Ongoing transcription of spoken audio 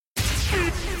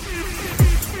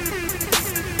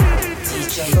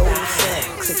Soul set,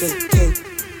 ticket, cake,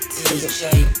 ticket.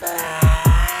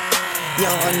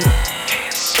 Young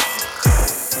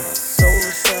soul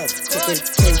set, ticket,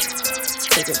 cake,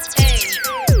 ticket.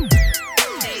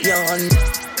 Young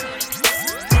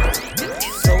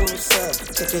soul set,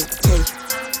 ticket, cake,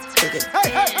 ticket.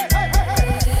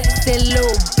 Say,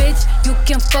 little bitch, you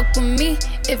can fuck with me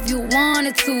if you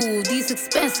wanted to. These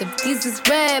expensive, these is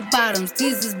red bottoms,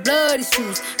 these is bloody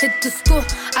shoes. Hit the school,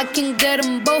 I can get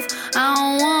them both, I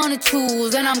don't wanna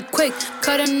choose. And I'm quick,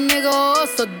 cut a nigga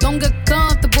off, so don't get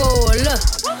comfortable. Look,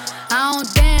 I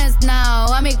don't dance now,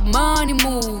 I make money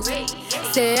move.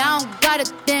 Say I don't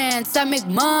gotta dance, I make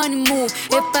money move.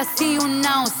 If I see you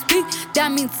now speak, that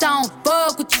means I don't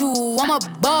fuck with you. I'm a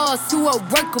boss, you a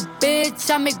worker, bitch,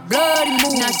 I make bloody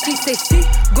moves. Now she say she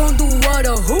gon' do what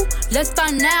or who? Let's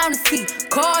find out and see.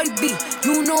 Cardi B,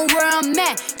 you know where I'm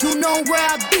at, you know where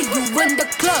I be. You in the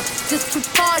club, just to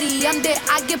party, I'm there,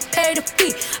 I get paid a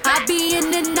fee. I be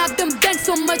in and out them banks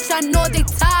so much, I know they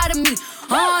tired of me.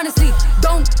 Honestly,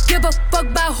 don't give a fuck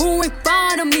about who in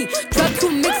front of me. Drop 2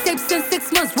 mixtapes in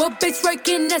 6 months. What bitch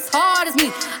working as hard as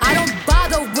me? I don't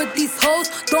bother with these hoes.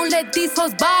 Don't let these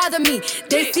hoes bother me.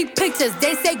 They see pictures,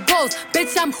 they say goals.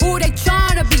 Bitch, I'm who they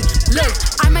tryna be. Look,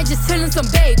 I might just chill in some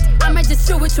babe. I might just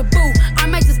chill with your boo. I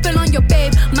might just spill on your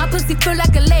babe. My pussy feel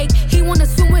like a lake. He wanna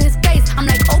swim with his face. I'm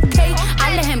like, okay.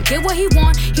 I let him get what he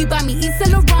want. He buy me East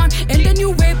Saint Laurent and the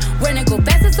new whip. When it go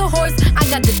fast as a horse, I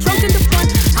got the trunk in the front.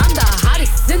 I'm the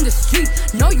hottest in the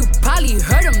streets. Know you probably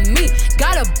heard of me.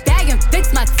 Got a bag and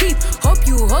fix my teeth. Hope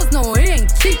you hoes know it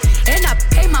ain't cheap. And I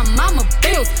pay my mama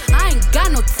bills. I ain't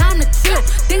got no time to chill.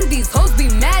 Think these hoes be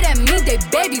mad at me. They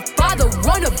baby father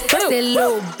wanna build. Say,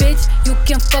 little bitch, you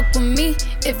can fuck with me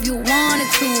if you wanted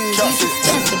to. These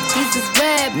expensive, these is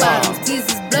red bottoms, these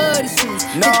is bloody shoes.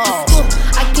 Hit the school,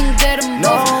 I can get them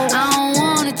both. I don't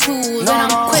wanna choose. And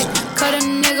I'm quick, cut a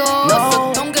nigga off,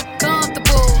 so don't get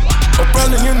comfortable.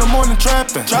 Early in the morning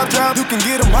trapping, chop, you can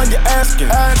get them how you asking.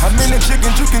 How many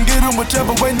chickens you can get them,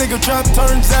 whichever way nigga trap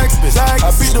turn Zaxby's.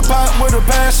 I beat the pot with a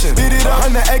passion, beat it up,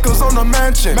 100 acres on a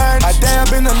mansion. I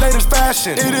dab in the latest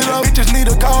fashion, eat it up, bitches need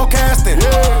a call casting.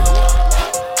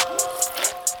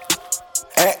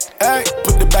 Hey,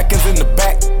 put the backends in the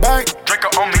back. Draco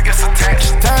on me, it's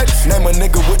attached. Name a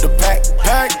nigga with the pack.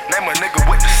 Name a nigga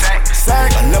with the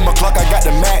sack. 11 o'clock, I got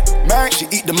the Mac. She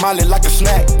eat the molly like a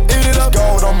snack. Eat it up,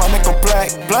 gold on my neck on black.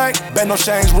 Band no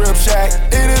chains, rib shack.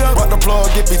 Eat it up, rock the plug,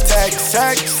 get me tagged.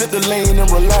 Sit the lean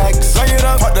and relax. Bang it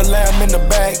up, park the lamb in the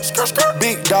back.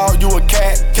 Big dog, you a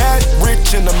cat.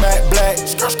 Rich in the matte black.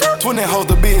 20 hoes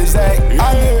to be exact.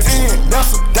 I need 10,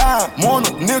 that's a dime. Want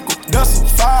a nickel, that's a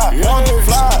 5. Wanna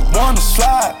fly, wanna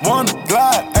slide, wanna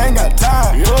glide. Ain't got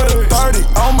time. Put a 30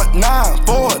 on my 9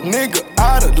 for a nigga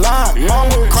out of line.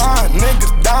 Mama crying,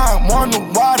 niggas dying. Wonder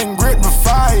why didn't grip the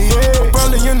fire.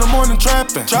 Early in the morning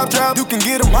trapping. Chop, you can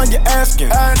get them how you asking.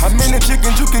 How many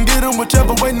chickens you can get them,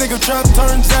 whichever way nigga trap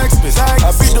turn Zaxby's.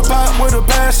 I beat the pot with a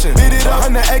passion. Beat it up,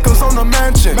 100 acres on a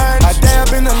mansion. I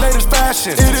dab in the latest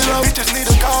fashion. Eat it up, bitches need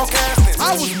a call casting.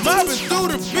 I was mobbing through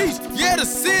the beach, yeah, the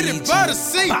city by the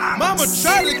sea. Mama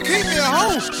tried to keep me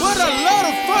home, but I love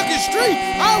the fucking street.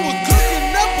 I was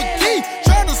cooking up a key,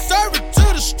 trying to serve it to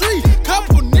the street.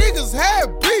 Couple niggas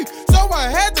had beef, so I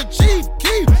had the chief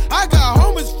keep. I got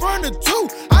homies from the 2,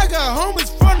 I got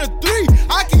homies from the 3.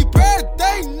 I keep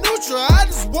everything neutral, I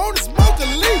just wanna smoke a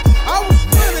leaf. I was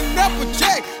running up a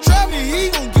jack, try me, he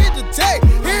gon' get the tag.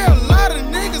 Hear a lot of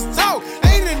niggas talk,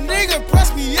 ain't a nigga press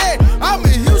me yet. I'm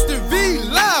in Houston V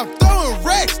live, throwing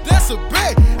racks, that's a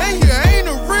bet. And you ain't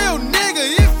a real nigga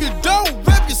if you don't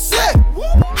rep your set.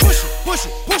 Push it, push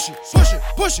it, push it, push it,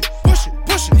 push it, push it,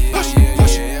 push it, push it,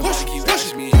 push it, push it, push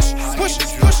it, push it,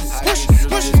 push it, push it,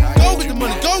 push it. Go get the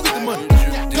money, go get the money,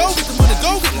 go get the money,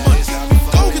 go get the money,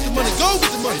 go get the money, go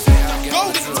get the money, go get the money, go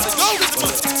get the money.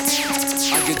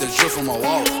 I get the drip from my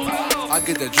wall. I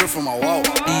get the drip from my wall.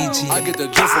 I get the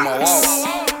drip from my wall.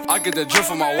 I get the drip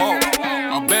from my wall.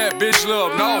 I'm bad bitch,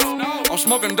 love no. I'm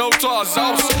smoking dope to our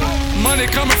sauce. Money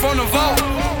coming from the vault.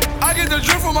 I get the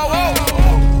drip from my wall.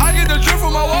 I get the drip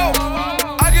from my wall.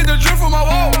 I get the drip from my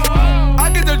wall. I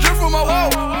get the drip from my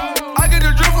wall. I get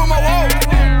the drip from my wall.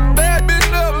 Bad bitch,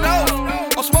 love no.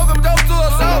 I'm smoking dope to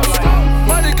our sauce.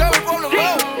 Money coming from the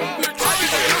vault.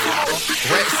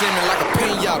 Rat sending like a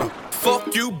pinata.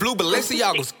 Fuck you, blue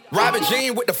Balenciagos. Robert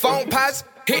Jean with the phone pots.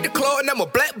 Hit the club and I'm a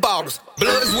black bottles.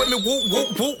 Blood is with me, whoop,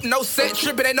 whoop, whoop. No set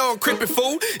trippin', ain't no crippin'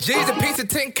 fool. G's a piece of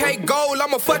 10K gold,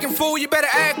 I'm a fucking fool, you better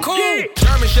act cool.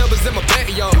 German Shepherds in my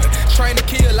backyard. Train to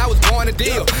kill, I was born to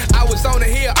deal. I was on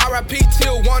the hill, RIP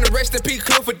till one, rest in peace,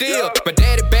 Clifford deal. My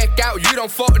daddy back out, you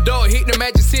don't fuck the door. Hit the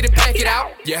Magic City, pack it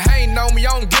out. You hatin' on me,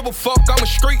 I don't give a fuck. I'm a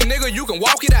street nigga, you can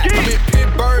walk it out. I'm in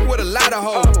Pittsburgh with a lot of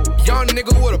hoes. Young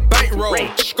nigga with a bankroll.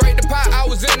 Scrape the pot, I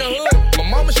was in the hood. My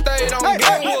mama stayed on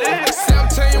Glenwood.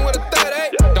 17 with a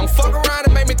 38. Don't fuck around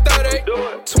and make me 38.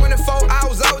 24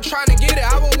 hours, I was trying to get it.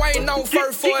 I was waiting on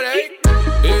first 48.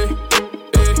 Yeah.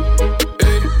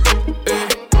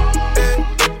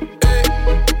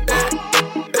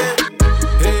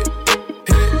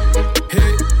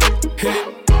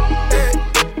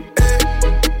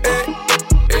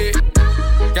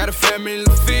 Got a family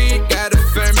to feed, got a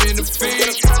family to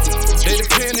feed. They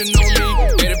depending on me,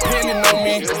 they depending on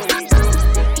me.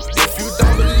 If you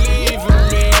don't believe in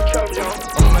me,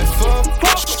 I'm like fuck.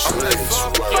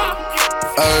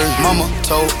 Mama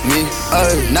told me,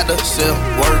 not to sell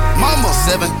word. Mama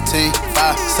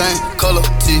 17.5, same color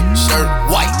t-shirt,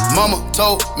 white. Mama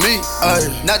told me,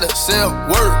 not to sell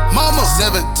word. Mama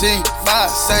 17.5,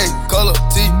 same color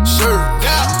t-shirt.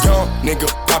 Yeah. Young nigga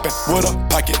poppin' with a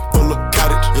pocket full of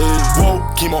cottage. Whoa,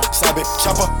 chemo, sabe,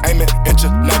 chopper, aimin' at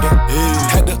your noggin.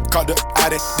 Had to call the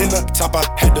addict, then the top I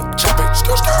had to chop it.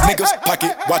 Niggas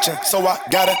pocket watchin', so I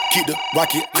gotta keep the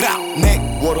rocket.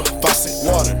 Neck, water, faucet,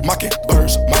 water, mocking,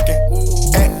 birds, mocking.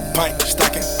 And pint,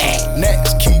 stocking,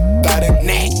 next, keep biting.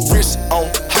 Wrist on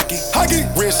hockey,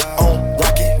 wrist on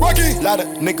rocky. Lot of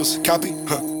niggas copy,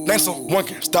 name someone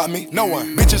can stop me, no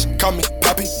one. Bitches call me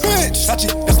Poppy, bitch. Sachi,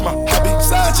 that's my hobby.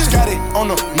 Sachi, got it on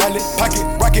the mallet, pocket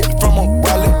rocket from a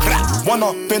wallet. One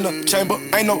off in the chamber,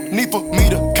 ain't no need for me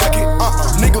to cock it.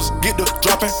 Niggas get the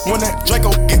dropping when that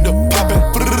Draco get the popping.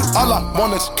 All I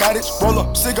want is cottage, roll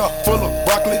a cigar full of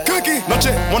broccoli. Cookie, no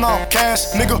check, one off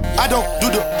cash, nigga. I don't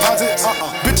do deposits.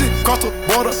 Bitches cross the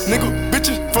border, nigga.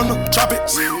 Bitches from the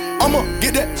tropics. I'ma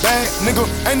get that bag, nigga,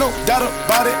 ain't no doubt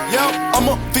about it, yeah.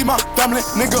 I'ma feed my family,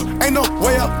 nigga, ain't no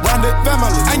way around it. Family,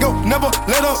 ain't gon' never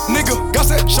let up, nigga. God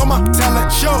said, show my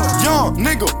talent, show. Young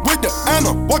nigga with the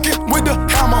Anna, walking with the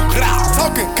hammer.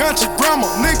 Talking country grammar,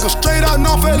 nigga, straight out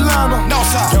North Atlanta.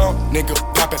 Northside. Young nigga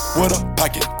poppin' with a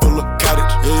pocket full of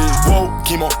cottage. Whoa,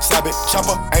 chemo, sabe,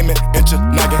 chopper, aimin' at your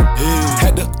noggin.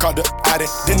 Had to call the addict,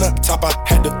 then the top I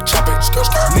had to chop it.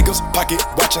 Niggas pocket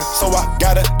watchin', so I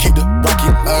gotta keep the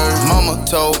rocket. Mama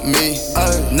told me,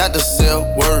 not to sell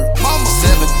word. Mama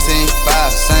 17.5,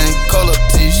 same color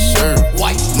t-shirt,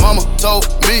 white. Mama told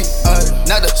me,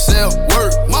 not to sell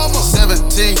word. Mama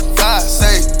 17.5,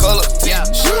 same color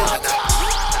t-shirt.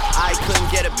 I couldn't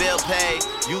get a bill paid,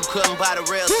 you couldn't buy the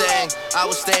real thing. I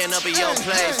was staying up at your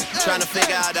place, trying to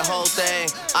figure out the whole thing.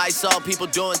 I saw people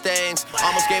doing things,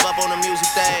 almost gave up on the music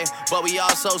thing. But we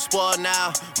all so spoiled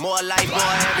now, more life,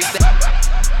 more everything.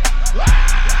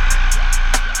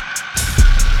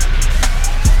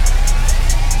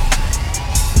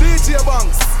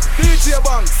 DJ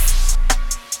Banks,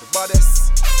 the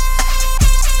baddest.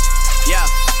 Yeah.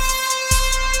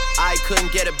 I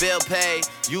couldn't get a bill paid,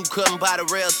 you couldn't buy the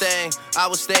real thing. I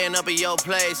was staying up at your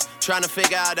place, trying to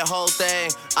figure out the whole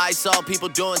thing. I saw people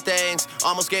doing things,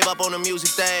 almost gave up on the music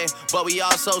thing. But we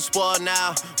all so spoiled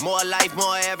now, more life,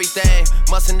 more everything.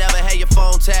 Must've never had your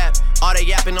phone tapped, all that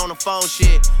yapping on the phone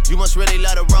shit. You must really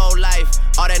love the road life,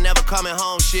 all that never coming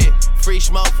home shit. Free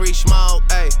smoke,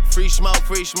 ayy. Free smoke,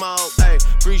 ayy.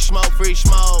 Free smoke,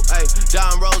 ayy.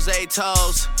 Don Rose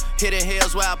toes, hitting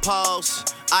hills where I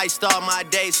pose. I start my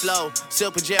day slow,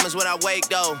 silk pajamas when I wake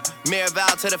though. Mirror vow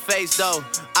to the face though.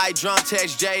 I drunk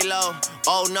text J-Lo,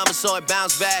 old number so it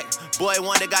bounced back. Boy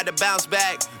wonder got to bounce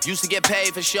back. Used to get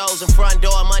paid for shows and front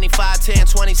door money, 5, 10,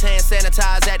 20s hand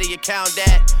sanitized out of your count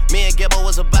that. Me and Gibbo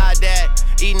was about that,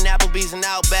 eating Applebee's and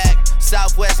Outback.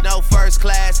 Southwest no first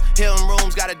class, Hilton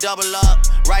rooms gotta double up.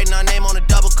 Writing our name on a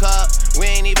double cup. We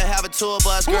ain't even have a tour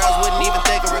bus, girls wouldn't even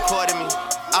think of recording me.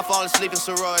 I fall asleep in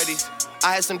sororities,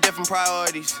 I had some different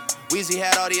priorities. Weezy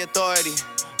had all the authority.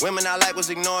 Women I like was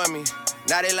ignoring me.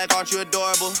 Now they like, aren't you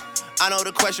adorable? I know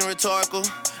the question rhetorical.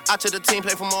 I took the team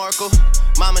play from Oracle.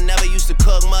 Mama never used to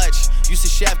cook much, used to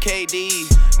Chef KD.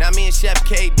 Now me and Chef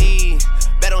KD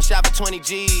bet on shop for 20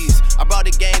 G's. I brought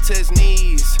the game to his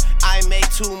knees. I ain't make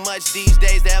too much these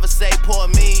days to ever say poor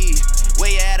me. Where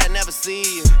you at, I never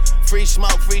see you. Free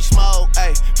smoke,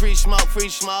 ayy. Free smoke,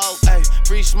 ayy.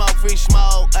 Free smoke,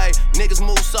 ayy. Niggas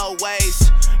move so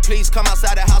waste. Please come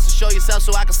outside the house and show yourself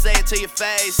so I can say it to your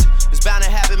face. It's bound to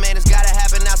happen, man, it's gotta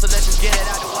happen now, so let's just get it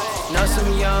out the way. Know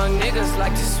some young niggas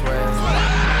like to swear.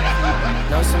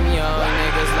 Know some young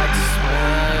niggas like to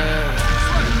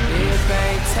swear.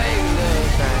 take, little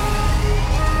thing.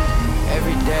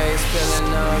 Every day spilling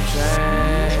no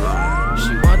drain.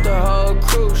 She want the whole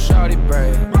crew, shawty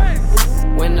brave.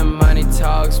 When the money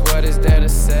talks, what is there to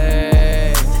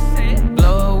say?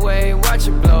 Blow away, watch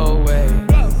it blow away.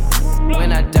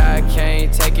 When I die,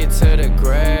 can't take it to the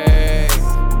grave.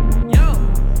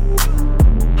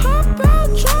 Hop out,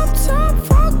 drop top,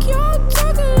 fuck y'all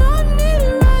talking, I need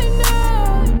it right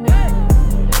now.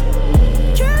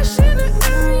 Cash in the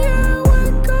area,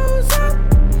 what goes up,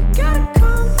 gotta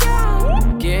come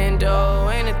down. Getting dough,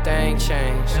 ain't a thing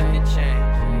changed.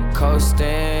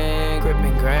 Coasting,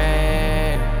 gripping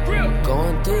grand.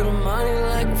 Going through the money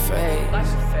like a fade.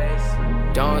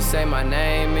 Don't say my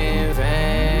name in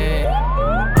vain.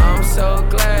 I'm so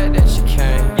glad that you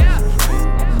came.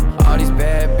 All these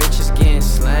bad bitches getting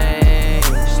slain.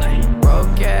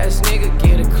 Broke ass nigga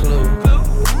get a clue.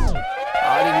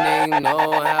 All these niggas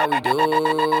know how we do.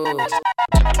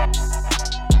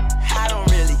 I don't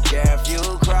really care if you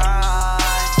cry.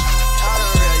 I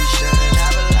don't really shouldn't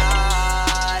have a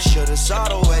lie. Should've saw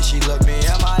the way she looked me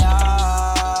in my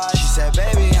eyes. She said,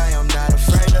 baby, I am not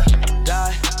afraid to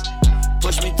die.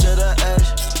 Push me to the edge,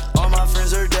 all my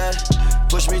friends are dead.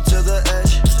 Push me to the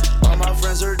edge, all my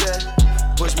friends are dead.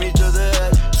 Push me to the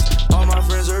edge, all my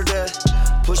friends are dead.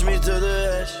 Push me to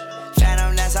the edge.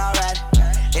 Phantom, that's alright.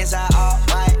 Inside all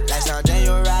white, like something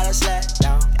you ride a sled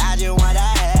down. I just want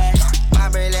that head. My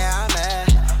brilliant, I'm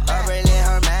mad. Her brilliant,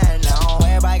 her man now.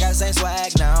 Everybody got the same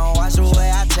swag now. Watch the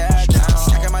way I tear it down.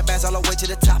 Stacking my bands all the way to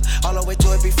the top, all the way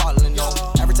to it be falling on.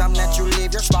 Every time that you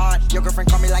leave your spot, your girlfriend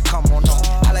call me like, come on, no.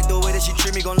 I like the way that she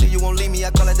treat me, gon' leave you, won't leave me.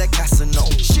 I call it that Casino.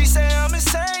 She say I'm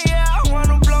insane, yeah. I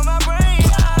wanna blow my brain.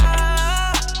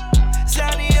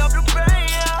 Sandy up the brain,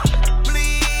 yeah.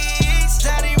 Please,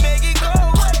 Sandy, make it go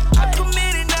away. I'm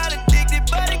committed, not addicted,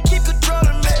 but it keep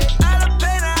controlling me. Out of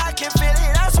pain, I can feel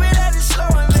it. I swear that it's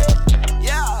slowing me.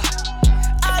 Yeah,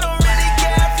 I don't really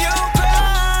care if you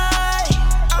cry.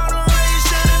 I don't really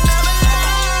should've never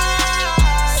lied.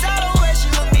 Saw the way she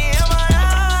looked me in my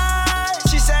eyes.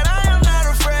 She said I am not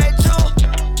afraid to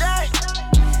die.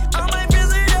 All my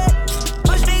friends are dead.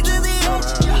 Push me to the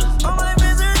edge. Yeah. All my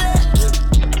friends are dead.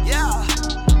 Yeah.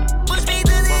 Push me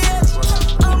to the edge.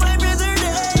 All my friends are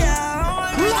dead. Yeah. All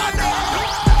my friends are dead.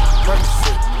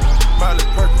 Percocet, Miley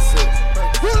Percocet,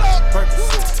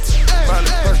 Percocet,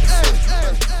 Miley Percocet,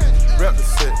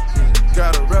 represent,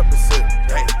 gotta represent,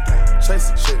 chase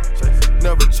a chick,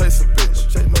 never chase a bitch,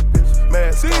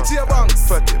 mask on,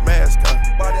 fuck it, mask on,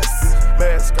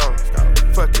 mask on,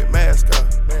 fuck it, mask on,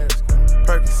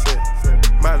 Percocet,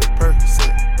 Miley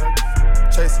Percocet,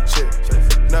 chase a chick,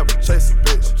 never chase a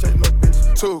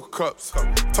bitch, 2 cups,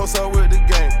 toast up with the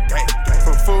game,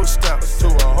 from food stamps to a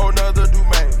whole nother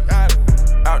domain.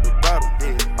 Out the bottle,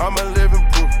 I'm a living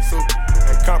proof.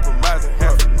 Ain't compromising,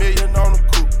 $500,000 on the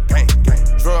coupe.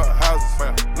 Drug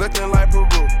houses, looking like Peru.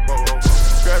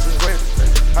 Graduated,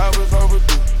 I was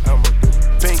overdue.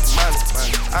 Pink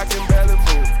money, I can barely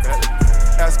move.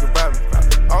 Ask about me,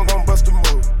 I'm gon' bust a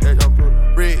move.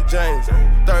 Red James,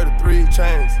 33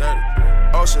 chains.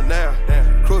 Ocean now,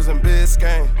 cruising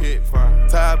Biscayne.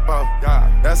 Top off,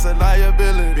 that's a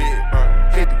liability.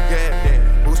 Hit the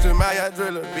gas, boosting my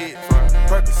adrenaline.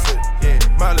 Percocet,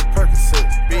 Miley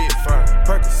Percocet, big firm.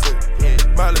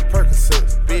 Percocet, Miley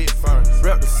Percocet, big firm.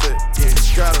 Represent,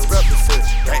 gotta represent.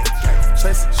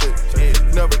 Chase a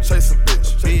chick, never chase a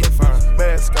bitch. Big firm,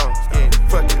 mask on,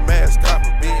 fuck it, mask on.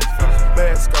 Big firm,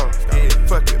 mask on,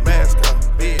 fuck it, mask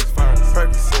on. Big firm,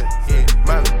 Percocet,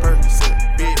 Miley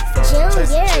Percocet, big firm.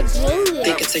 Chase a chick.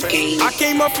 Think it's a game. I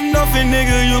came up from nothing,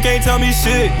 nigga, you can't tell me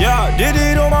shit, yeah. Did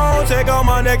it on my own, take out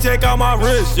my neck, take out my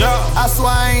wrist, yeah. I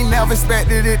swear I ain't never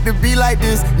expected it to be like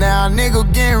this. Now a nigga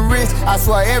getting rich. I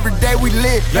swear every day we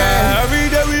lit. Yeah, every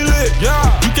day we lit.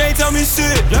 Yeah, you can't tell me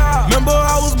shit. Yeah, remember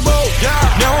I was broke. Yeah,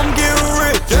 now I'm getting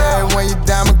rich. Yeah, when you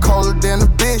diamond colder than a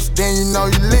bitch, then you know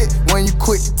you lit. When you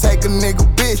quit to take a nigga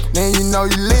bitch, then you know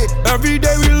you lit. Every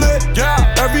day we lit.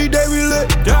 Yeah, every day we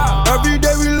lit. Yeah, every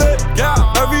day we lit.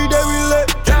 Yeah, every day we lit.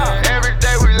 Yeah, Every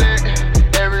day we lit.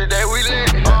 Every day we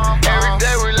lit. Every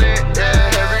day we lit.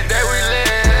 Yeah, every day we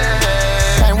lit.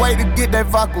 Can't wait to get that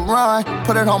vodka run,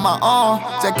 put it on my arm.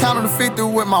 Just counted the 50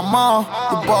 with my mom.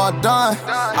 The ball done.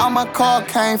 All my car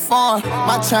came from.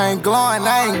 My chain glowing.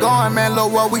 I ain't going, man.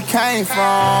 Look where we came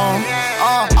from.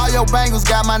 All your bangles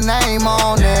got my name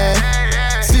on it.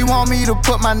 See She want me to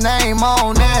put my name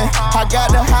on it. I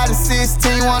got the hottest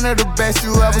 16, one of the best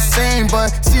you ever seen. But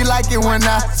she like it when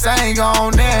I sang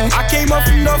on it. I came up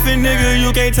from nothing, nigga,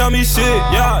 you can't tell me shit.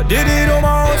 Yeah, did it on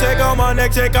my own, check out my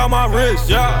neck, check out my wrist.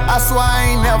 Yeah, I swear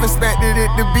I ain't never expected it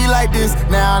to be like this.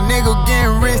 Now a nigga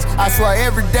getting rich, I swear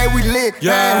every day we lit.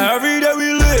 Yeah, every day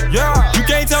we lit. Yeah, you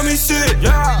can't tell me shit.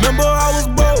 Yeah, remember I was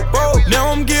broke, now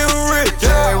I'm getting rich.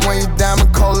 Yeah, when you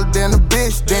diamond colder than a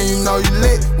bitch, then you know you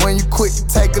lit. When you quit to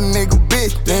take a nigga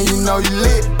bitch, then you know you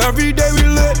lit. Every day we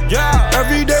lit. Yeah,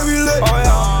 every day we lit. Oh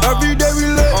yeah, every day we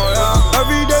lit. Oh yeah,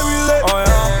 every day we lit. Oh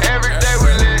yeah, every day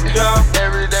we lit. Yeah,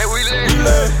 every day we lit. We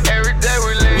lit. Every day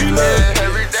we lit. We lit.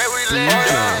 Every day we lit. Oh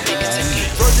yeah.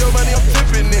 Throw your money, I'm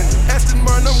flipping in it. Aston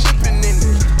Martin, I'm whipping in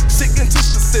it. Shit getting too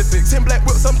specific. 10 black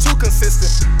whips, I'm too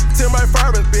consistent. 10 right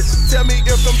firing, bitch. Tell me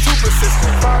if I'm too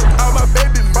persistent. All my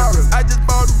baby mirrors, I just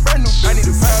bought a brand new. I need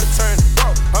a power to turn.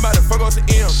 I'm about to fuck on some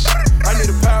M. I need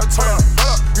a power to turn.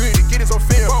 You need to get this on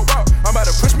film. I'm about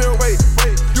to push me away.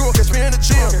 You won't catch me in the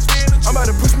gym. I'm about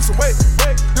to push me some weight.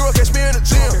 You won't catch me in the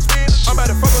gym. I'm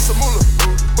about to fuck on some moolah.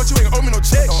 But you ain't owe me no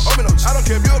check. I don't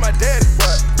care if you're my daddy.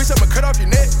 Bitch, I'ma cut off your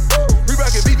neck. We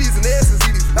rockin' BBs and S's.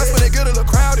 That's when they get a little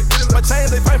crowded. My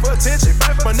chains, they fight for attention.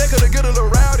 My neck, they get a little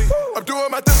rowdy. I'm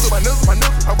doing my thistle, my nizzle.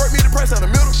 I work me the price out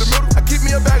the middle. I keep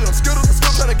me a bag of them Skittles.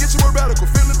 Tryna get you a radical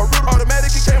feeling.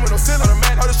 Automatic, it came with no ceiling.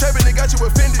 All the trapping, they got you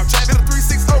offended. Did a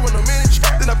 360 in a minute.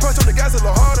 Then I punch on the gas a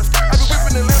little harder. I be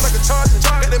whipping the land like a charger.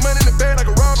 Got that money in the bag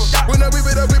like a robber. When I whip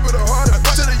it harder.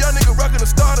 To the young nigga rockin' the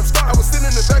starter. I was sitting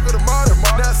in the back of the model.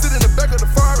 Now I sit in the back of the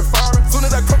Ferrari. Soon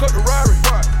as I crunk up the Rari,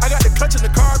 I got the clutch in the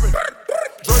carbon.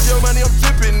 Giorgio money, I'm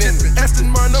flipping in it.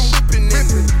 Aston Martin, I'm whipping in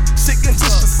it. Shit getting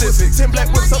too specific. 10 black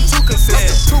whips, I'm too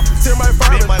consistent. 10 right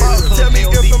firing. Tell me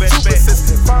if I'm too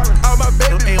persistent. All my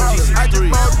baby mamas, I just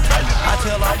bought. I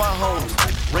tell all my hoes,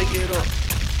 break it up,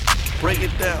 break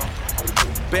it down,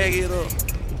 bag it up.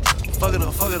 Fuck it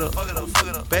up, fuck it up, fuck it up, fuck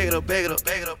it up, bag it up, bag it up,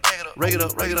 bag it up, bag it up, rake it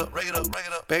up, rake it up, rake it up, rake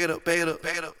it up, bag it up, bag it up,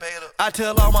 bag it up, bag it up. I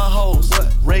tell all my hoes,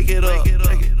 rake it up,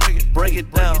 break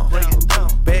it down, bag it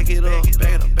up, bag it up,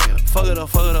 bag it up, fuck it up,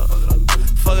 fuck it up,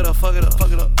 fuck it up, fuck it up,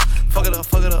 fuck it up. Fuck it up,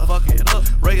 fuck it up, fuck it up.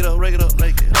 Rake it up, rake it up,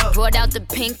 rake it up. Brought out the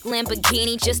pink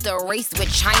Lamborghini just a race with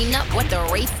China. What the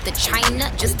race to China?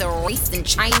 Just a race in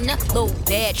China. Little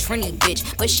bad Trini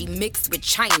bitch, but she mixed with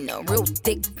China. Real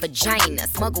thick vagina,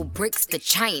 smuggle bricks to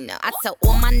China. I tell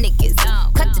all my niggas,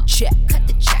 cut the check,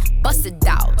 bust it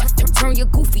out. Turn your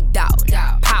goofy dog,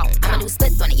 pow. I'ma do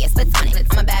splits on it, yeah, splits on it.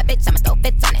 I'm a bad bitch, I'ma throw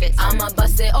fits on it. I'ma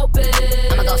bust it open,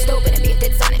 I'ma go stupid and be a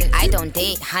tits on it. I don't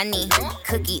date honey,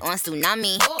 cookie on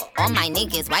tsunami. All my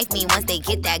niggas wife me once they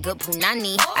get that good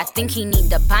punani. I think he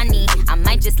need the bunny, I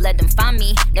might just let him find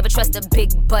me. Never trust a big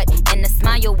butt and a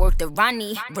smile worth the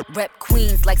Ronnie. Rep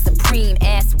queens like Supreme,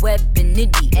 ass web and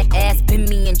nitty. Ass been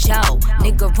me and Joe,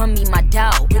 nigga run me my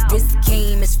dough. This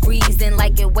game is freezing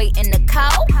like it waiting a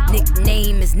cow.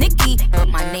 Nickname is Nikki, but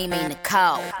my name ain't a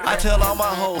cow. I tell all my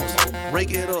hoes,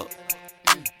 rake it up,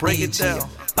 break it down,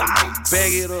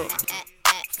 bag it up.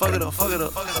 Fuck it up, fuck it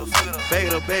up, fuck it up, fuck it up, bag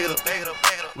it up, bag it up, bag it up,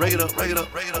 bag it up, rake it up, rake it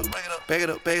up, rake it up, rake it up, bag it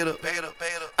up, bag it up, bag it up,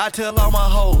 bag it up. I tell all my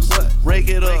hoes, rake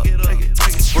it up, break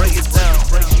it down,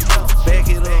 bag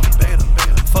it up, bag it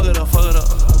up, fuck it up, fuck it up,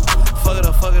 fuck it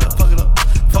up, fuck it up, fuck it up,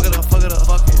 fuck it up, fuck it up,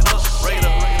 fuck it up, rake it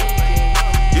up, rake it up.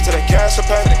 Get to that cash to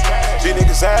pay. These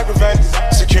niggas aggravated.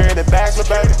 Securing the bags,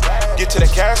 little baby. Get to the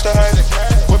cash to hate.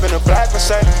 Whipping a black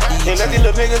Mercedes. Can't let these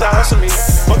little niggas out hustle me.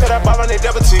 Fuck it, I ball on they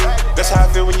double team. That's how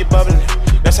I feel when you bubbling.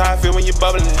 That's how I feel when you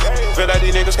bubbling. Feel like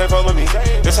these niggas can't fuck with me.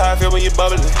 That's how I feel when you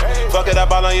bubbling. Fuck it, I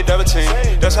ball on your double team.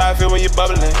 That's how I feel when you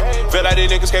bubbling. Feel like these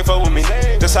niggas can't fuck with me.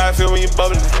 That's how I feel when you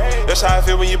bubbling. That's how I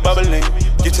feel when you bubbling.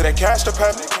 Get to that cash to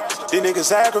pay. These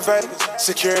niggas aggravated.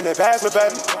 Securing that bags, little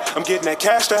baby. I'm getting that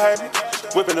cash to hate.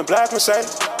 Whipping a black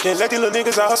Mercedes. Can't let these little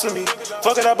niggas out hustling me.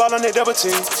 Fuck it, I ball on their double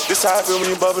team. This how I feel when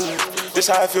you bubbling. This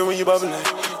how I feel when you bubbling.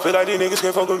 Feel like these niggas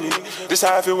can't fuck with me. This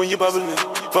how I feel when you bubbling.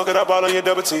 Fuck it, I ball on your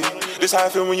double team. This how I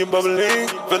feel when you bubbling.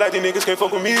 Feel like these niggas can't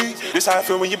fuck with me. This how I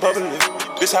feel when you bubbling.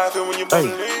 This how I feel when you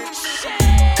bubbling.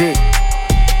 Dick,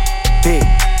 dick,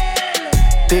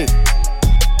 dick,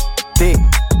 dick.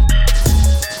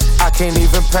 I can't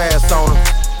even pass on her.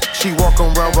 She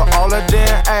walkin' around with all her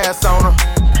damn ass on her.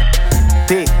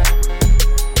 Dick,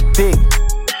 dick,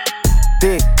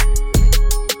 dick,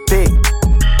 dick.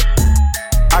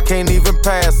 I can't even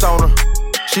pass on her.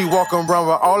 She walkin' around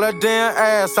with all her damn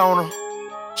ass on her.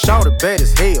 Shawty bad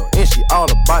as hell, and she all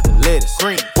about the lettuce.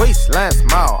 Green waistline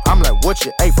smile, I'm like, what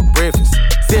you ate for breakfast?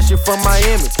 Said she from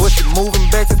Miami, but she moving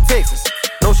back to Texas.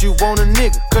 No, she want a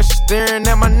nigga, cause she staring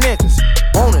at my necklace.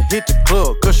 Wanna hit the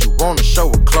club, cause she wanna show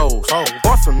her clothes.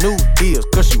 Bought some new deals,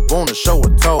 cause she wanna show her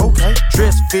toes.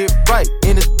 Dress fit right,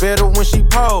 and it's better when she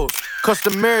pose.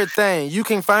 Customary thing, you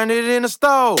can't find it in the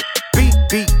store. Beat,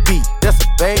 that's a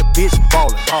bad bitch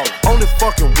ballin'. Only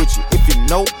fucking with you if you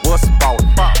know what's ballin'.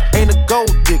 Ain't a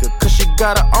gold digger, cause she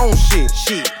got her own shit.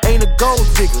 Ain't a gold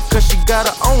digger, cause she got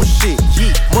her own shit.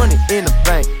 Money in the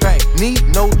bank, need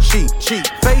no cheat.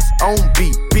 Face on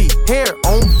beat, hair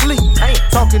on fleek. Ain't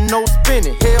talking no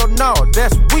spinning, hell no,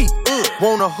 that's weak.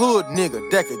 Want a hood nigga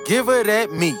that could give her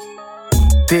that meat.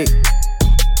 Dick.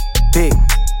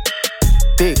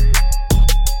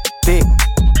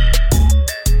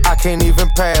 I can't even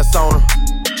pass on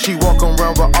her. She walk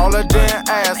around with all her damn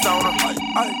ass on her.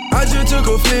 I just took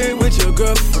a flick with your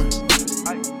girlfriend.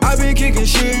 I been kicking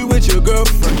shit with your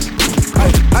girlfriend.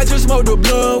 I just smoked a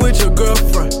blunt with your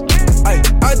girlfriend.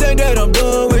 I think that I'm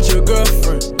done with your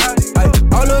girlfriend.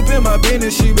 All up in my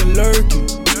business, she been lurking.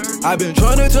 I been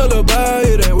tryna tell her about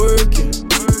it ain't working.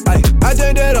 I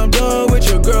think that I'm done with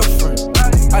your girlfriend.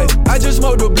 I just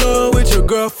smoked a blunt with your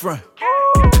girlfriend.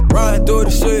 Riding through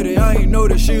the city, I ain't know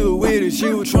that she was with it.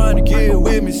 She was trying to get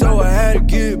with me, so I had to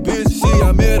get busy. See,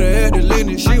 I met her at the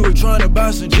Lennon. She was trying to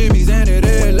buy some Jimmys and it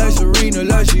had like Serena,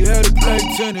 like she had to play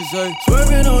tennis.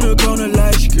 Swerving on the corner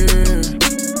like scared.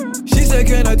 She said,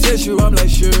 can I touch you? I'm like,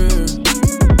 sure.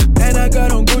 And I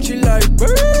got on Gucci like,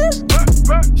 bird.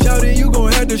 Shouting, you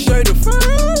gon' have to shade the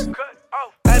fur.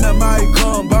 And I might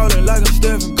come ballin' like I'm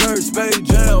Stephen Curry. Space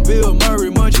Jam, Bill Murray,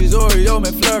 Munchies, Oreo,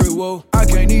 McFlurry. Whoa, I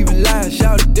can't even lie,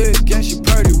 shout a dick, and she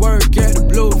pretty. Work at the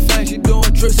Blue Fang, she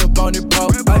doing tricks up on the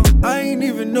pole. I ain't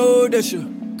even know that's your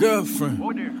girlfriend.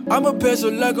 I'm a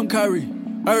pencil like I'm Kyrie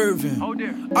Irving.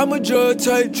 I'm a drug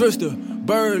type trister,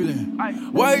 Berlin.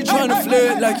 Why you tryna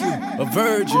flirt like you a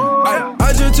virgin?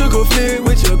 I just took a flick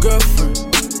with your girlfriend.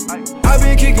 I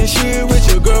been kicking shit with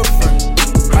your girlfriend.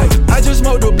 I just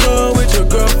smoked a blunt with your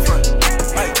girlfriend.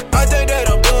 I think that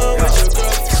I'm done with your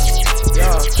girlfriend.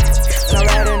 Yeah, and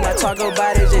I ride and I talk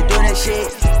about it, just do that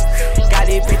shit. Got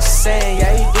these bitches saying,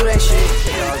 yeah, you do that shit.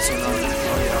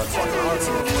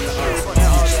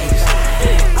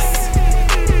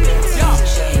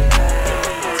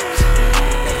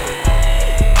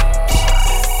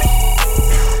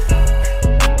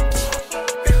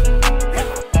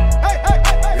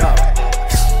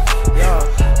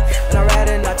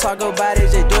 Talk about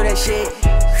it, just do that shit.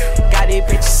 Got these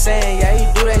bitches saying, yeah, you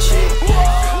do that shit.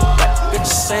 Got these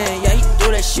bitches saying, yeah, you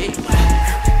do that shit.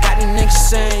 Got these niggas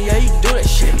saying, yeah, you do that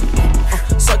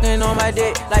shit. Sucking on my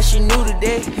dick like she knew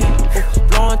today.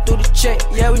 Blowing through the check,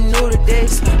 yeah, we knew the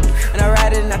days. And I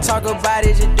ride it and I talk about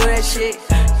it, just do that shit.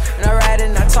 And I ride it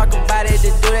and I talk about it,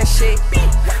 just do that shit.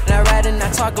 And I ride it and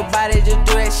I talk about it, just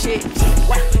do that shit.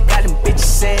 Got them bitches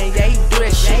saying, yeah, you do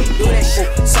that shit, do that shit.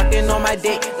 Sucking on my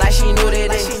dick like she knew that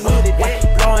day.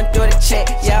 Blowing through the check,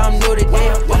 yeah, I'm new to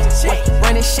day.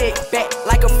 Running shit back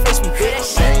like a frisbee,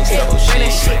 bitch.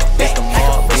 Running shit back like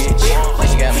a frisbee, bitch.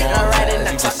 And I ride it and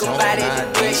I talk about it,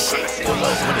 just do that shit. Pull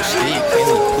up with a stick, and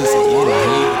the pussy in the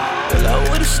heat. Pull up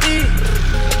with a stick,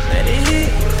 let it hit.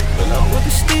 Pull up with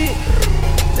a stick,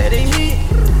 let it hit.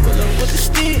 Pull up with the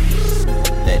stick,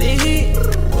 let it hit.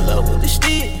 Pull up with the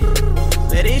stick,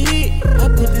 let it hit. I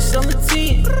put this on the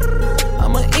 10,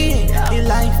 I'm a in. In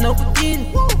life, no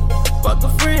beginning. Fuck a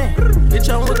friend, bitch,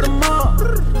 I'm with the mob.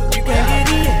 You can't get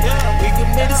in. We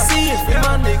commit to see it. Free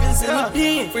my niggas in the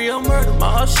pen. Free on murder, my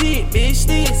whole shit. Bitch,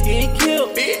 sticks getting killed.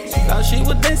 Thought she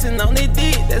was dancing on their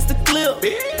dick, that's the clip.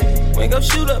 We ain't gon'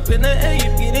 shoot up in the air,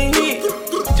 you getting hit.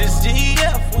 Just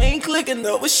GF, we ain't clicking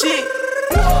over shit.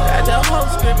 Got your hoe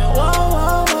screaming, whoa,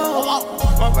 whoa,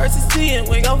 whoa. My verse is 10,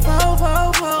 we gon'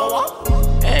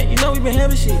 fall. Hey, you know we been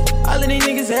having shit. All of these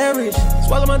niggas average.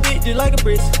 Swallow my dick just like a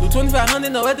brick. Do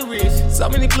 2,500, no at the wrist. So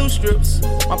many glue strips.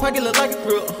 My pocket look like a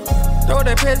crook. Throw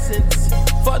that peasants.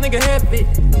 Fuck nigga have it.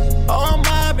 Oh, I'm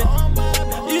mobbing.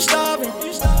 You starving.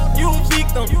 You a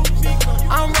victim.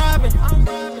 I'm robbing.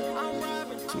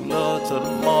 Too low to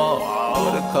the mall.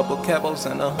 With a couple capos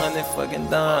and 100 fucking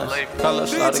dimes. Call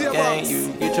us out the gang,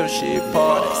 you get your shit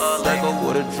party. Circle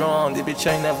with a drum, this bitch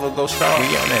ain't never go stop. We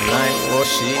on that night war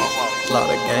shit,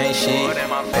 slaughter gang shit,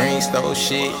 brain stove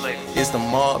shit. It's the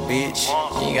mob, bitch.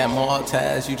 You ain't got mob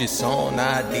ties, you just on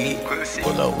ID.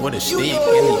 Pull up with a stick,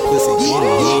 and the pussy get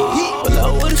a hit. Pull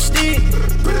up with a stick,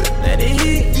 let it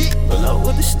hit. Pull up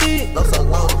with the stick,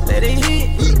 let it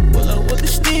hit. Pull up with the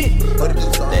stick,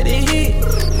 let it hit.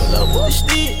 Pull up with the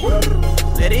stick,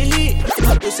 let it hit.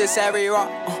 This is Harry Rock,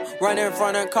 running in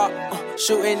front of the cop,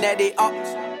 shooting at the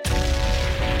ops.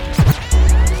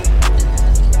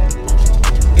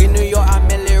 In New York, I'm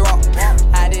Millie Rock,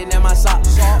 hiding in my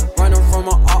socks.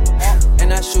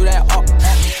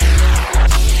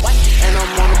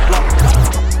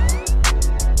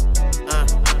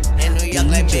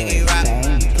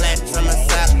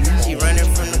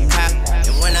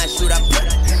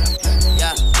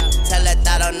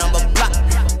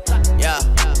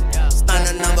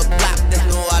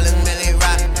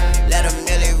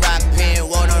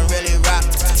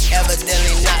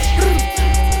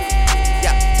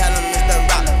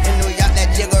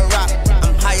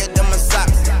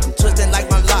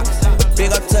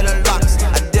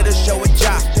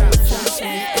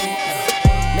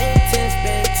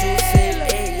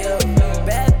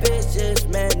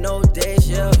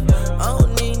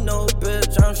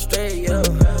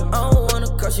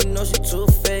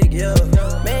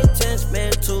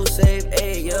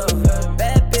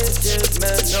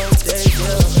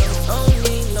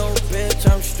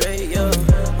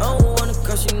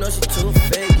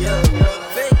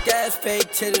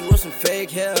 titties with some fake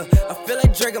hair. I feel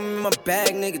like Drake, I'm in my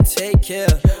bag, nigga, take care.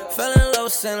 Fell in love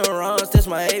with Saint Laurent's, that's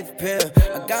my 8th pair.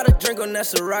 I got a drink on that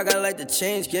Ciroc, I like to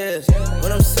change gears.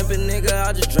 When I'm sipping, nigga,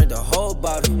 I just drink the whole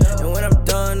bottle. And when I'm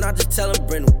done, I just tell them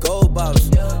bring them gold bottles.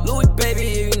 Louis,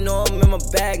 baby, you know I'm in my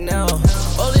bag now.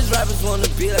 All these rappers wanna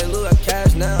be like Louis, I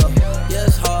cash now. Yeah,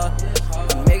 it's hard,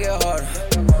 I make it harder.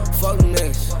 Fuck them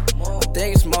niggas, I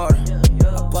think it's smarter.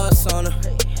 I bust on her,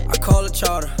 I call her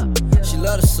charter. She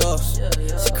love the sauce,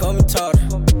 she call me tartar.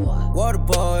 Water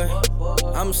boy,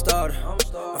 I'm a starter.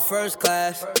 I'm first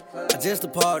class, I just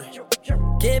departed.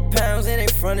 Get pounds in they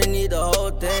front and need the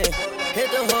whole thing. Hit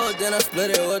the hood, then I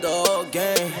split it with the whole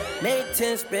gang. Make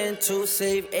 10, spend 2,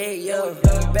 save 8, yeah.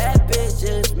 Bad bitch,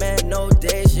 just mad, no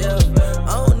days, yeah.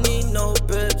 I don't need no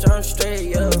bitch, I'm straight,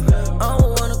 yeah. I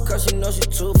don't wanna cause she know she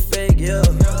too fake, yeah.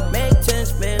 Make 10,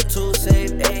 spend 2,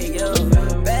 save 8, yeah.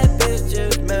 Bad bitch,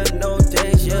 just mad, no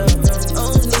days, yeah. I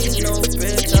don't need no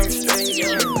bitch, I'm straight,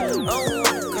 yeah. I don't wanna cause she know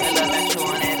she too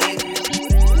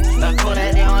fake. But cool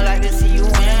that they don't like to see you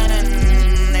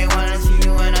winning. They wanna see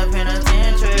you in a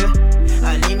penitentiary.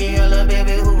 I need me a little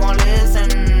baby who gon' listen.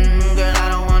 Girl, I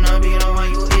don't wanna be the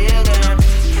one you ignorant.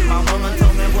 My mama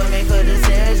told me, boy, make a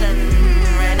decision.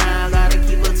 Right now, I gotta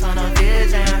keep a ton of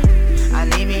vision. I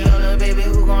need me a little baby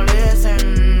who gon'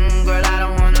 listen. Girl, I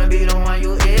don't wanna be the one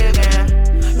you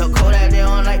ignorant. Look cool that they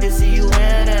don't like to see you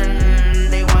winning.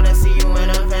 They wanna see you in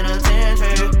a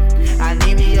penitentiary. I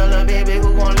need me a little baby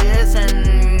who gon'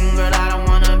 listen. Girl, I don't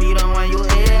wanna be the one you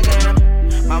ignorant.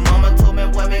 My mama told me,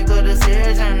 boy, make a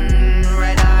decision.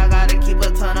 Right now I gotta keep a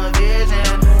ton of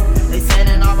vision. They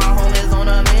sending all my homies on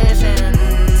a mission.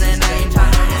 And I ain't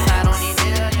tryna decide on these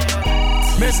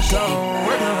millions. Mexico,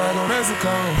 working like a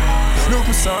Mexico. New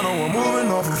persona, I'm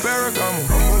moving off of Ferragamo.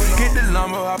 Get the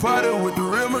lumber, I party with the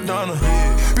real Madonna.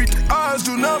 Beat the odds,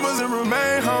 do numbers and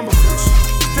remain humble.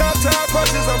 Drop top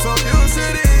punches, I'm so used to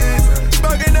this.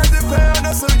 Smoking at the pound,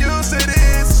 I'm so used to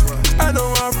this. I know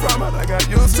where I'm from, I got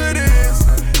used to this.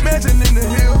 Mansion in the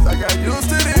hills, I got used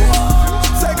to this.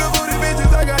 Take a booty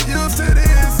bitches, I got used to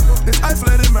this. This ice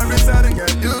flooded my wrist, I done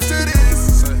got used to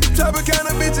this. Chopper kind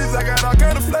of bitches, I got all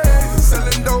kind of flags.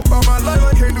 Selling dope all my life,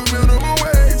 I can't do minimum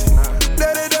wage.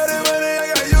 Daddy, money, I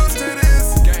got used to this.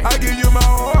 I give you my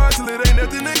whole heart till it ain't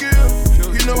nothing to give.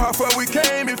 You know how far we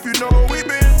came if you know where we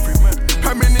been.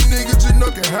 How many niggas you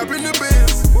know can happen to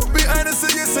biz? Be honest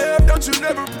to yourself, don't you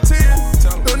never pretend.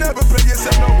 Don't ever play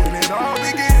yourself, know when it all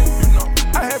begin.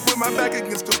 I had put my back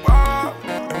against the wall.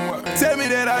 Tell me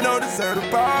that I don't deserve the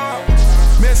ball.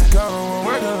 Mexicano, I'm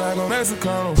working like a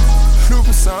Mexicano. New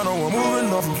persona, I'm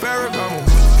moving off from Ferragamo.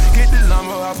 Get the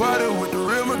lumber, I party with the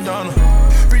real Madonna.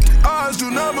 Beat the odds, do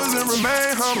numbers and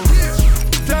remain humble.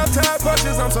 Drop top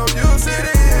punches, I'm so used to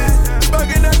this.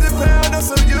 Smoking at the pound, I'm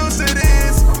so used to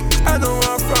this. I know where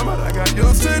I'm from, but I got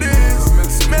used to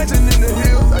this. Mansion in the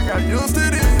hills, I got used to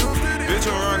this. Bitch,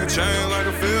 I'm rockin' chain like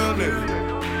a field nigga.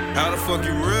 How the fuck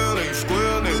you real and you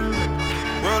squill nigga?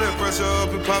 Roll that pressure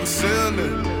up and pop a seal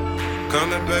nigga. Come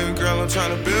that baby girl, I'm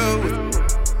tryna build with you.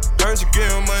 Heard you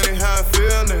getting money, how I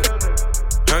feel nigga.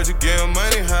 Heard you getting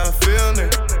money, how I feel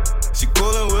nigga. She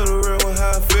coolin' with a real one,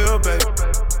 how I feel, baby.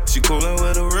 She coolin'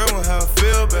 with a real one, how I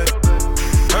feel, baby.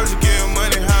 Heard you getting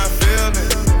money, how I feel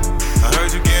nigga. I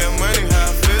heard you getting money, how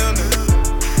I feel, nigga.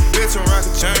 Bitch, I'm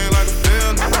rockin' chain like a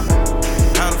field, nigga.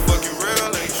 How the fuck you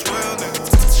real and you swill, nigga?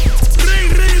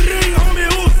 Ring, homie,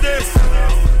 who's this?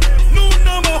 New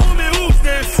number, homie, who's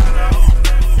this?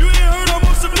 You ain't heard I'm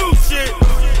on some new shit.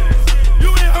 You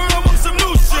ain't heard I'm on some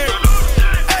new shit.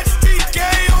 STK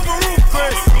over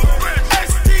Rufus.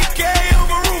 STK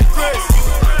over Rufus.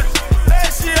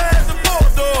 Last year I had the ball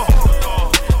door.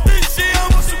 This year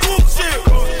I'm on some cool shit.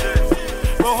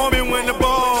 Well, homie, when the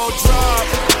ball drop,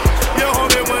 yeah,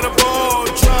 homie, when the ball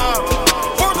drop,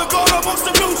 worth the gold, I'm on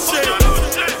some new shit.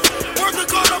 Worth the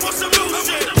gold, I'm on some new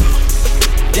shit.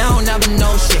 They don't never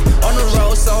know shit. On the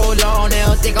road so long, they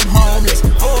don't think I'm homeless.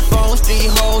 4 phones, 3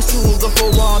 hoes, 2 good for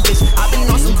 1 bitch. I been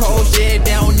on some cold shit,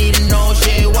 they don't need to know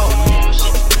shit. Whoa.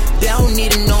 They don't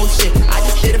need to know shit. I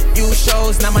just did a few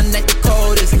shows, now my neck the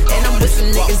coldest. And I'm with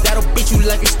some niggas that'll beat you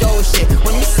like you stole shit.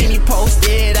 When you see me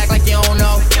posted, act like you don't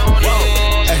know.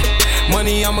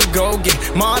 Money I'ma go get.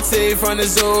 Monte from the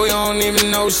zoo, you don't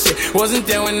even know shit. Wasn't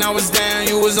there when I was down,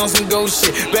 you was on some ghost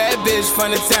shit. Bad bitch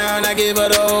from the town, I gave her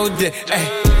the whole dick.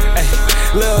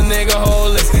 Little nigga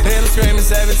holeless, and I'm screaming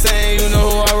 17, you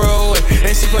know who I roll with.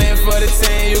 And she playing for the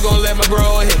team, you gon' let my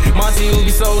bro hit. Monty, you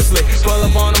be so slick, pull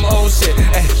up on them old shit.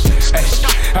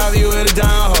 How you with a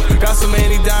dime hoe? Got so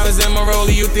many diamonds in my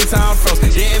rollie, you think time froze.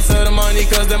 Get into the money,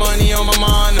 cause the money on my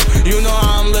mind. You know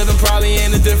how I'm living, probably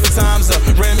in a different time zone.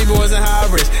 Remy boys and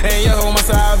high rich, and you hold my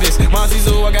side bitch. Monty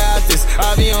Zoo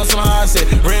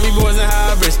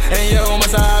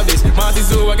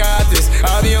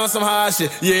some hard shit,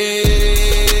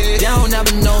 yeah. They don't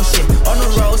never know shit. On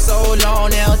the road so long,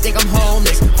 they don't think I'm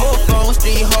homeless. 4 phones,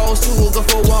 3 hoes, 2 hookah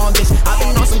for 1 bitch. I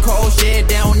been on some cold shit,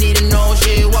 they don't need to know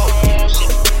shit, whoa.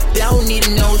 They don't need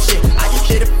to know shit. I just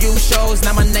did a few shows,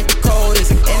 now my neck the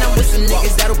coldest. And I'm with some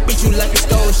niggas that'll beat you like you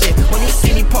stole shit. When you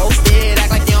see me posted,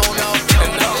 act like you don't know.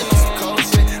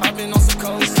 I've been on some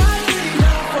cold shit.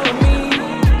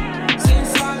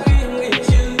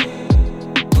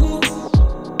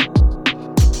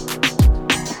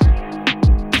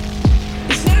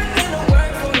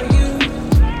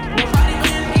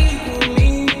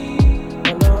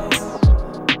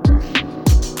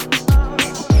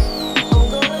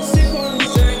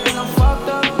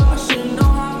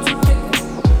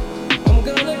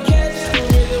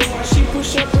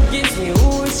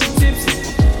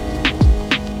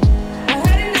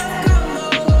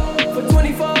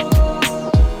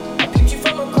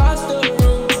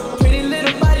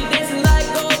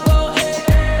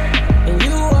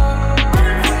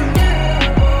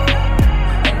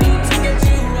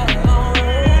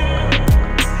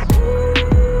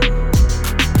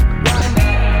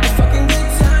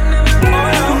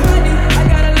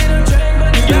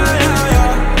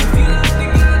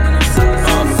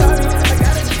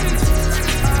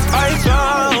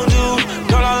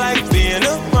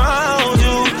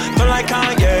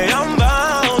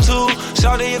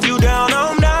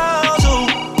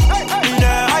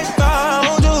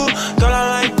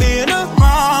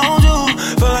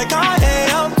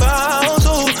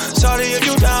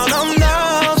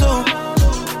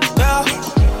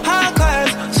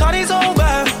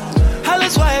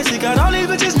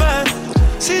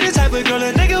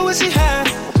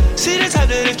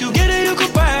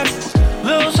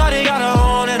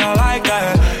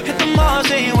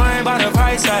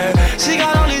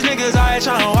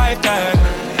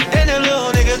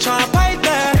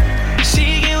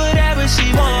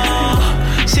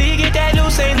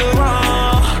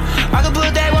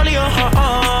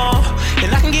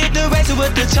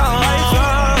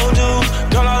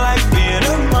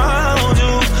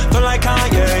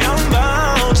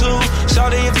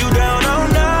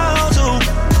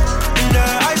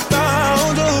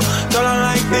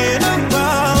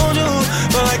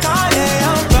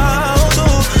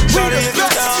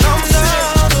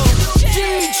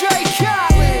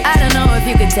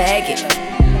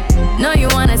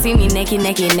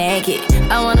 Naked.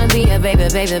 I wanna be a baby.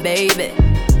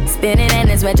 Spinning in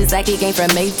his red just like he came from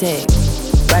Maytag.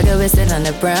 Rocket with it on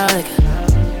the brown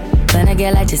liquor. When I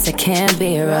get like this, I can't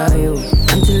be around you.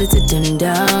 I'm too little to dim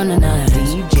down tonight.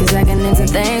 Cause I can into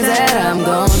things that I'm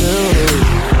gon'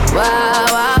 do. Wow,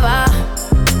 wow, wow.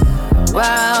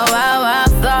 Wow, wow, wow,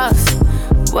 thoughts.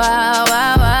 Wow,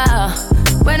 wow, wow.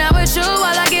 When I'm with you, all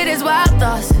I get is wild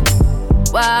thoughts.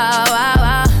 Wow, wow,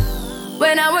 wow.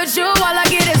 When I'm with you, all I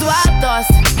get is wild thoughts.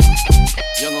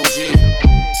 Young OG.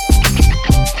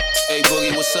 Hey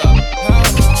Boogie, what's up?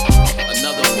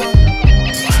 Another one.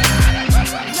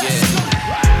 Yeah.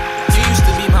 You used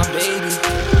to be my baby.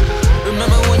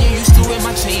 Remember when you used to wear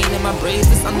my chain and my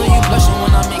bracelets? I know you blushing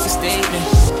when I make a statement.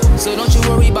 So don't you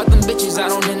worry about them bitches, I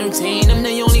don't entertain them.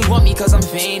 They only want me cause I'm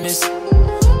famous.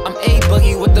 I'm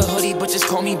A-Boogie with the hoodie, but just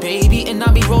call me baby. And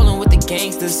I be rolling with the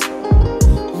gangsters.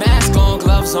 Mask on,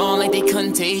 gloves on, like they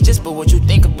contagious. But what you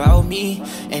think about me?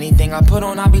 Anything I put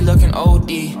on, I be looking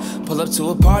OD. Pull up to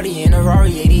a party in a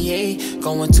Rari 88.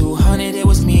 Going 200, it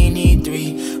was me and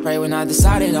E3. Right when I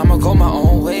decided I'ma go my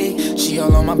own way. She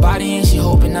all on my body and she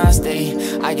hoping I stay.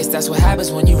 I guess that's what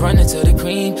happens when you run into the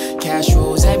cream. Cash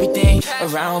rules everything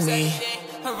around me.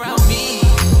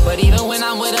 But even when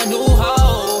I'm with a new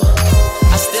hoe,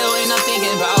 I still ain't not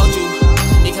thinking about you.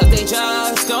 Because they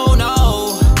just don't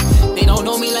know. They don't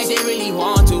know me like they really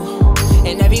want to.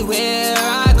 And everywhere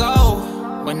I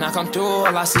go, when I come through,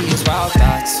 all I see is wild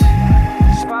thoughts.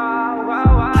 Wow,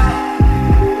 wow, wow.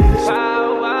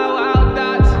 Wow, wow, wow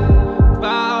thoughts.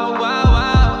 Wow, wow,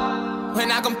 wow.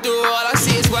 When I come through, all I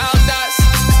see is wild thoughts.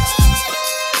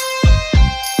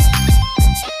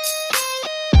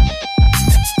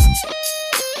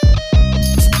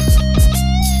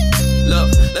 Look,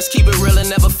 let's keep it real and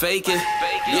never fake it.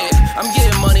 Yeah, I'm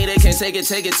getting money, they can't take it.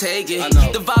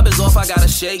 The vibe is off, I gotta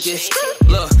shake it.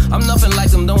 Look, I'm nothing like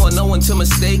them, don't want no one to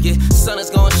mistake it. Sun is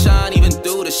gonna shine even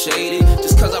through the shady.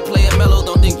 Just cause I play it mellow,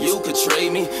 don't think you could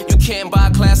trade me. You can't buy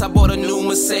a class, I bought a new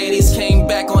Mercedes. Came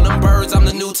back on them birds, I'm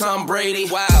the new Tom Brady.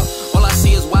 Wow, all I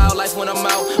see is wildlife when I'm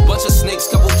out. Bunch of snakes,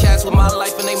 couple cats with my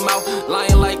life in their mouth.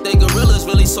 Lying like they gorillas,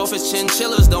 really soft as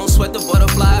chinchillas. Don't sweat the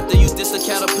butterfly if they use this a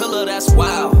caterpillar, that's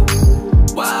wild.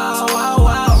 Wow, wow,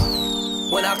 wow.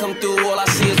 When I come through, all I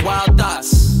see is wild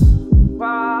thoughts.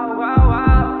 Wow, wow,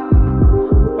 wow.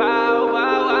 Wow,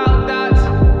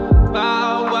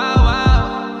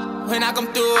 I come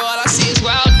through, all I see is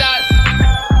wild dots.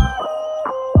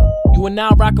 You are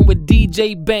now rocking with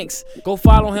DJ Banks. Go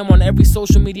follow him on every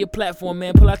social media platform,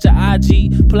 man. Pull out your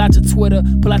IG, pull out your Twitter,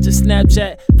 pull out your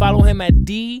Snapchat. Follow him at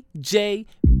DJBVNKS,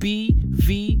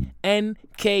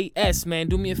 man.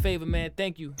 Do me a favor, man.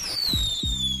 Thank you.